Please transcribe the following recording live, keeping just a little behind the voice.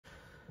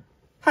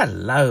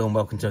Hello and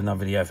welcome to another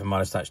video from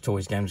Midas Touch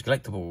Toys, Games,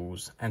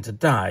 Collectibles. And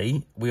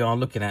today we are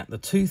looking at the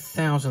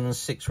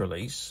 2006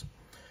 release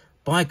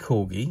by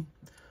Corgi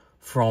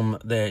from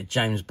their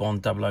James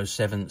Bond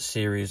 007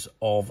 series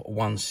of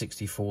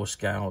 1/64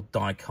 scale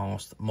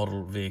die-cast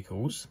model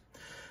vehicles.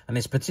 And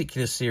this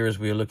particular series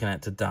we are looking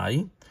at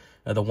today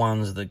are the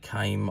ones that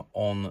came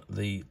on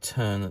the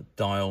Turn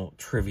Dial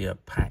Trivia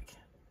Pack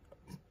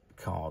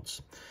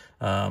cards.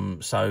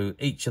 So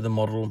each of the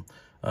model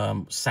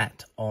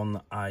sat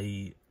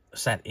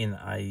in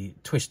a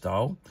twist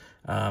dial,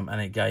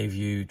 and it gave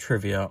you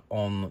trivia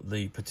on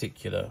the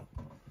particular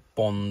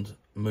Bond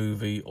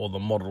movie or the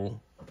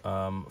model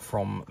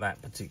from that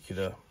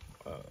particular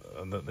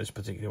that this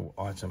particular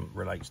item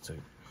relates to.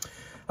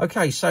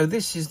 Okay, so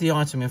this is the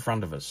item in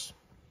front of us,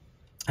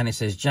 and it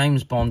says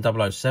James Bond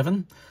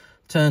 007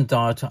 turn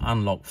dial to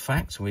unlock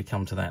facts. We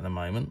come to that in a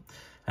moment,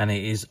 and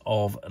it is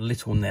of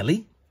Little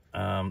Nellie,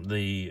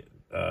 the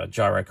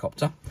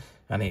gyrocopter,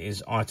 and it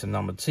is item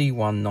number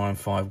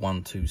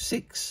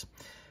T195126,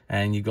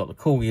 and you've got the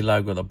Corgi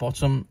logo at the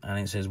bottom, and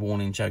it says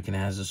warning, joking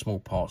hazard, small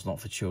parts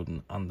not for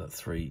children under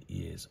 3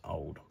 years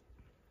old.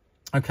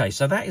 Okay,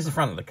 so that is the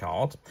front of the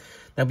card.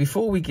 Now,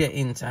 before we get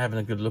into having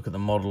a good look at the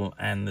model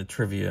and the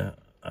trivia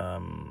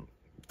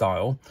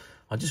dial,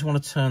 I just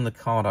want to turn the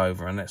card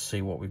over and let's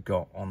see what we've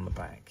got on the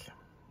back.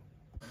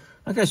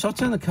 Okay, so I'll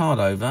turn the card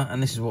over,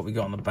 and this is what we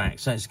got on the back.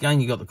 So it's again,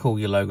 you got the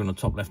Corgi logo on the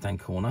top left-hand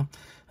corner,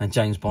 and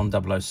James Bond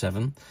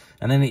 007.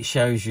 And then it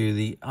shows you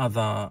the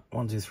other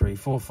 1, 2, 3,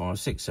 4, 5,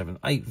 6, 7,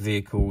 8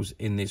 vehicles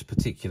in this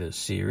particular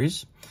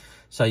series.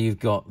 So you've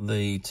got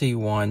the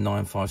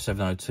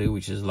TY95702,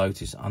 which is a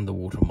Lotus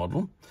underwater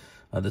model.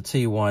 The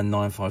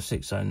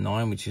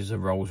TY95609, which is a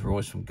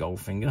Rolls-Royce from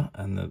Goldfinger.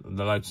 And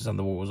the Lotus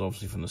underwater was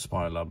obviously from the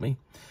Spy Who Loved Me.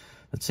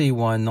 The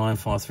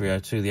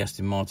TY95302, the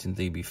Aston Martin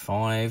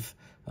DB5.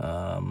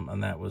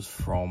 And that was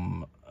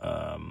from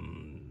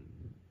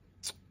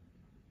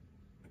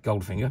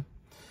Goldfinger.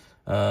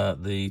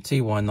 The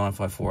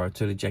TY95402,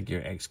 the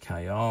Jaguar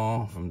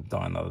XKR from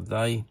Die Another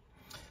Day.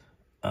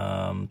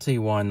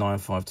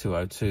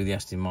 TY95202, the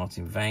Aston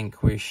Martin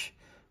Vanquish,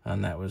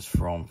 and that was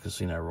from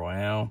Casino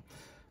Royale.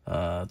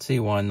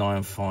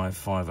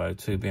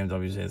 TY95502,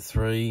 BMW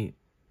Z3,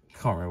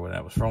 can't remember where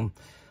that was from.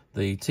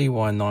 The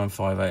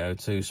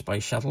TY95802,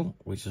 Space Shuttle,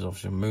 which is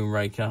obviously a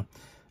Moonraker.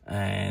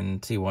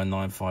 And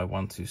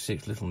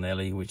TY95126, Little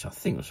Nellie, which I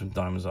think was from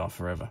Diamonds Are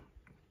Forever.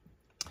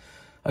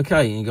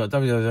 Okay, you've got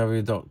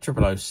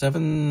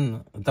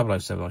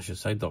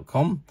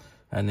www.007.com,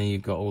 and then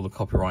you've got all the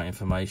copyright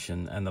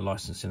information and the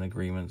licensing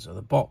agreements at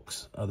the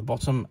box at the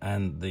bottom,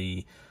 and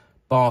the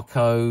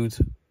barcode,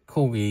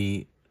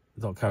 corgi.co.uk,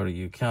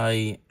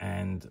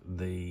 and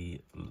the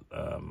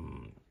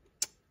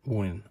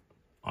warning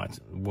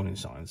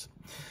signs.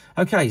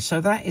 Okay,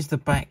 so that is the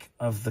back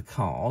of the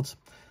card.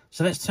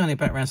 So let's turn it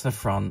back around to the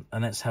front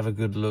and let's have a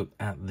good look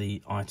at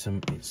the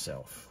item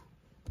itself.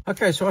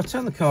 Okay, so I've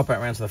turned the card back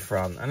around to the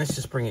front, and let's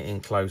just bring it in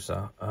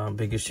closer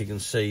because you can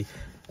see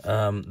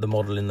the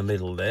model in the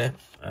middle there,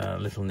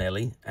 Little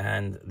Nellie,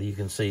 and you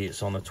can see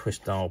it's on a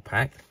twist dial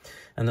pack.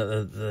 And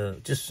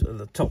just at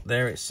the top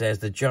there, it says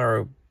the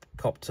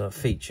gyrocopter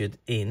featured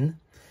in,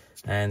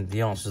 and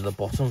the answer to the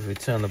bottom, if we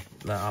turn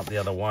that up the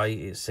other way,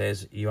 it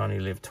says you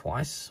only live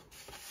twice.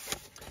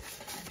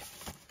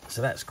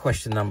 So that's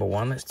question number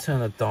one. Let's turn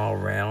the dial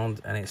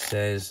around, and it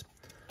says,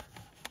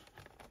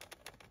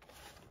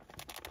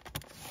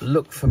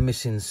 look for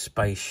missing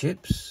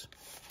spaceships.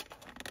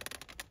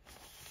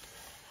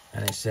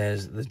 And it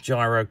says the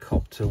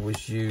gyrocopter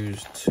was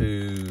used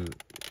to...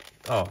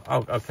 Oh,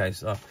 okay,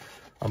 so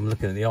I'm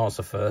looking at the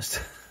answer first.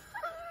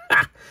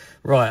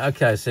 Right,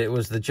 okay, so it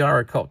was the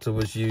gyrocopter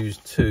was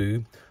used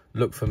to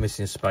look for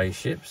missing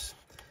spaceships.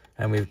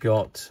 And we've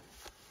got...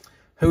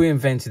 who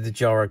invented the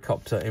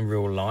gyrocopter in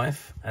real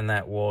life, and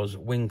that was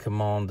Wing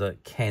Commander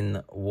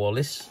Ken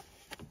Wallace.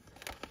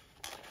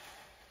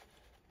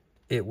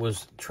 It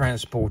was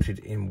transported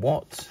in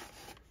what?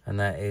 And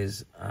that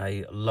is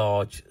a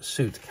large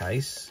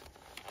suitcase.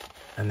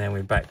 And then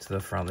we're back to the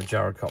front. The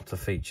gyrocopter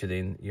featured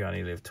in You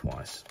Only Live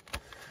Twice.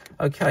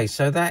 Okay,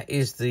 so that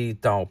is the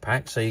dial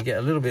pack. So you get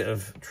a little bit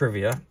of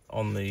trivia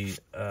on the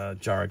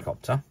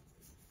gyrocopter.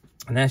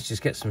 And let's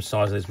just get some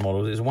size of this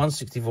model. It's a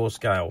 1/64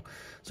 scale.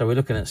 So we're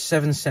looking at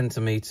 7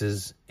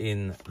 centimeters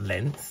in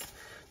length.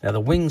 Now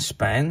the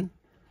wingspan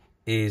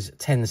is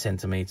 10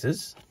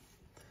 centimeters.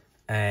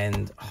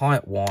 And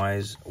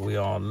height-wise, we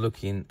are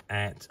looking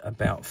at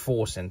about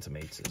 4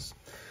 centimeters.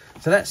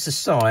 So that's the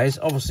size.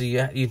 Obviously,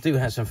 you do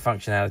have some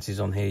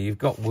functionalities on here. You've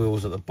got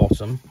wheels at the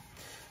bottom.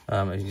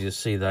 As you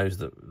just see those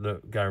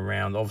that go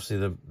around. Obviously,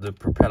 the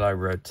propeller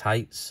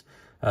rotates.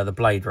 The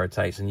blade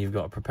rotates, and you've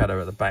got a propeller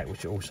at the back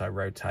which also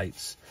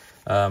rotates,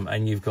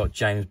 and you've got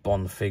James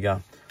Bond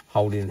figure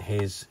holding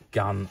his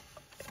gun,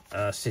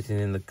 sitting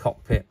in the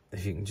cockpit,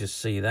 if you can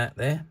just see that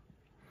there.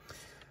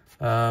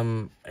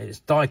 It's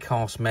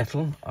die-cast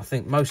metal. I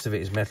think most of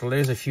it is metal.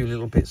 There's a few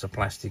little bits of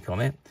plastic on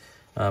it,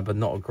 but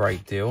not a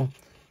great deal.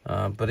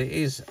 But it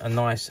is a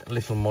nice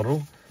little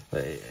model.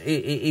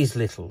 it is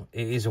little.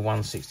 It is a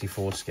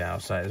 1/64 scale,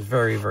 so it's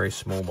very, very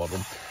small model.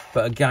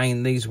 But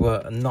again, these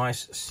were a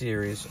nice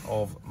series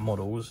of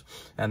models,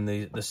 and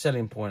the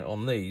selling point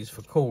on these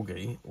for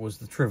Corgi was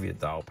the trivia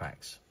dial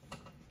packs.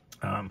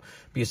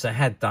 Because they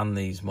had done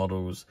these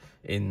models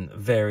in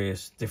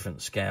various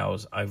different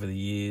scales over the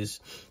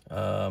years,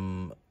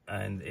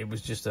 and it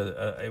was just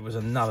it was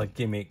another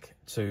gimmick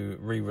to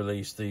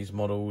re-release these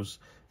models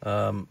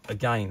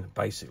again.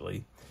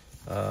 Basically,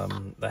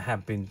 they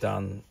have been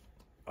done,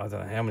 I don't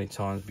know how many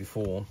times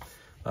before,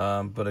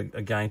 but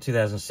again,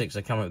 2006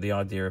 they come up with the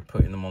idea of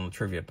putting them on the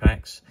trivia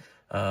packs.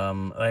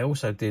 They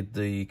also did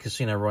the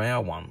Casino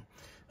Royale one.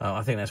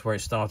 I think that's where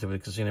it started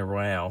with Casino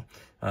Royale,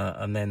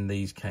 and then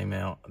these came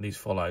out, these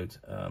followed.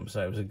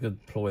 So it was a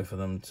good ploy for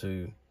them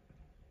to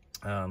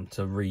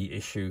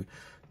reissue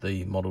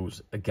the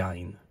models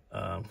again,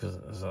 because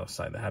as I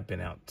say, they had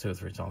been out 2 or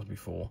 3 times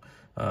before,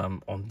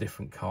 on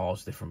different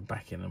cars, different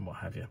backing and what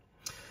have you.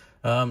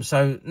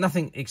 So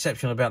nothing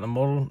exceptional about the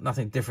model,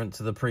 nothing different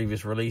to the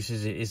previous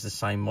releases. It is the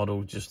same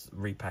model, just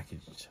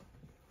repackaged.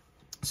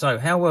 So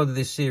how well did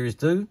this series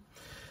do?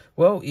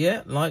 Well,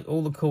 yeah, like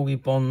all the Corgi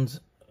Bond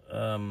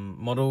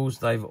models,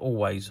 they've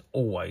always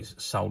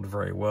sold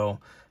very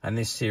well, and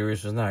this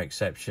series was no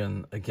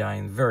exception.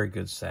 Again, very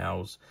good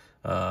sales.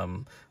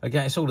 Again,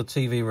 it's all the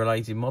TV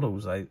related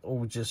models. They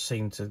all just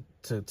seem to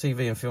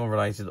TV and film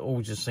related,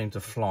 all just seem to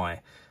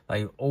fly.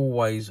 They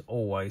always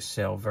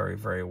sell very,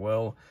 very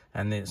well,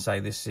 and then say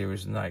this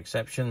series is no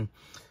exception.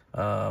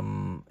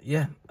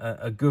 Yeah,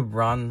 a good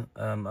run.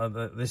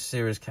 This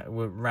series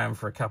ran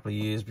for a couple of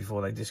years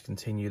before they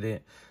discontinued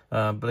it,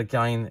 but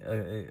again,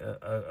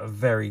 a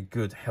very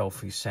good,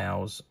 healthy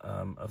sales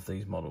of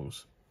these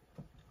models.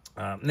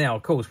 Now,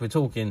 of course, we're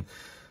talking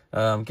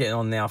getting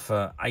on now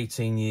for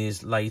 18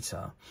 years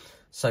later,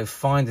 so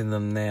finding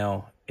them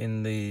now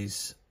in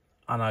these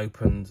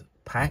unopened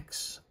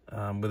packs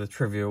with a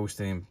trivia all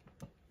still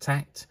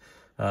intact,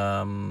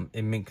 in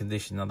mint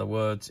condition, in other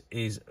words,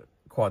 is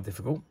quite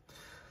difficult.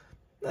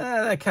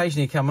 They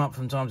occasionally come up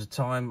from time to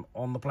time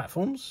on the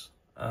platforms,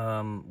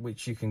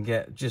 which you can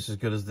get just as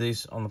good as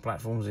this on the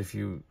platforms if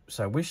you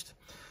so wished.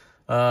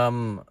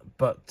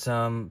 But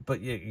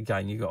yeah,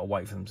 again, you've got to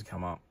wait for them to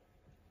come up.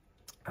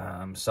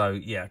 So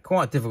yeah,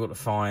 quite difficult to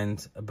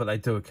find, but they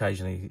do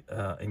occasionally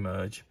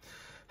emerge.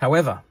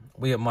 However,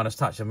 we at Midas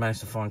Touch have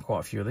managed to find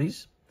quite a few of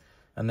these,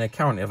 and they're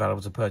currently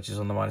available to purchase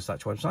on the Midas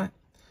Touch website,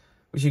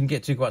 which you can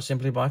get to quite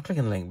simply by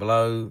clicking the link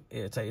below.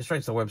 It'll take you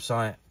straight to the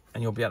website,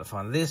 and you'll be able to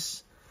find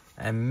this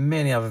and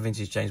many other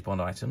vintage James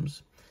Bond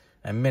items,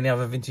 and many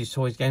other vintage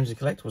toys, games and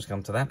collectibles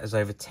come to that. There's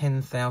over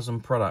 10,000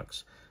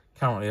 products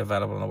currently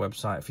available on the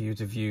website for you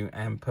to view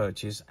and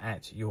purchase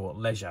at your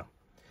leisure.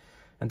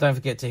 And don't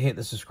forget to hit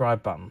the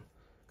subscribe button,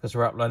 because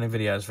we're uploading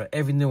videos for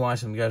every new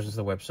item that goes into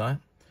the website.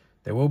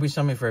 There will be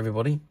something for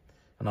everybody,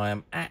 and I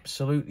am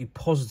absolutely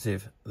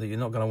positive that you're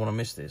not going to want to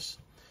miss this,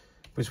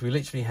 because we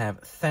literally have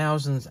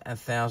thousands and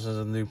thousands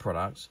of new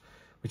products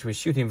which we're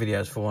shooting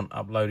videos for and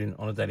uploading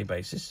on a daily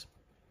basis.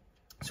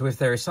 So if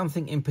there is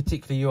something in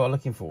particular you are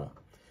looking for,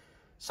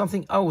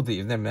 something old that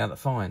you've never been able to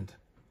find,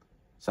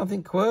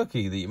 something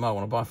quirky that you might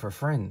want to buy for a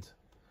friend,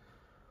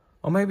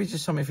 or maybe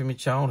just something from your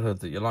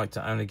childhood that you'd like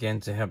to own again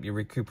to help you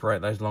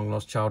recuperate those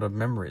long-lost childhood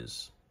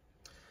memories,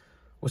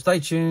 well, stay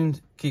tuned,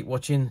 keep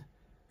watching,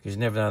 because you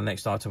never know the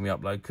next item we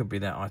upload could be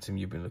that item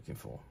you've been looking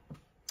for.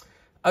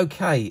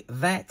 Okay,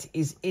 that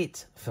is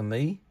it for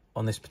me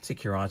on this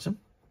particular item.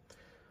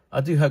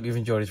 I do hope you've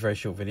enjoyed this very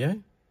short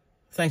video.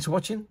 Thanks for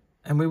watching,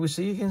 and we will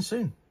see you again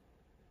soon.